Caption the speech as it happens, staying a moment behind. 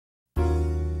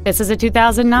This is a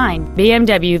 2009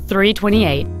 BMW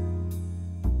 328.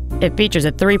 It features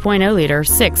a 3.0-liter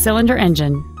six-cylinder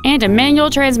engine and a manual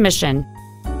transmission.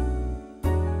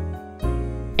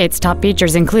 Its top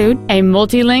features include a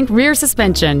multi-link rear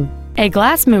suspension, a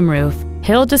glass moonroof,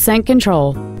 hill descent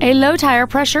control, a low tire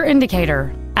pressure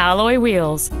indicator, alloy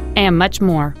wheels, and much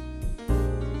more.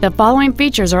 The following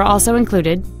features are also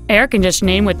included: air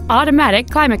conditioning with automatic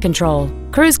climate control,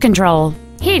 cruise control,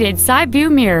 heated side view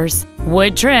mirrors,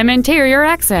 wood trim interior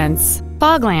accents,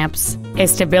 fog lamps, a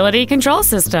stability control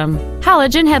system,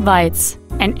 halogen headlights,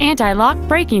 an anti-lock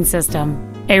braking system,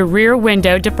 a rear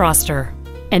window defroster.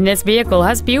 And this vehicle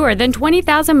has fewer than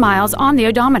 20,000 miles on the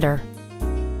odometer.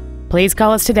 Please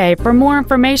call us today for more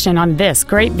information on this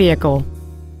great vehicle.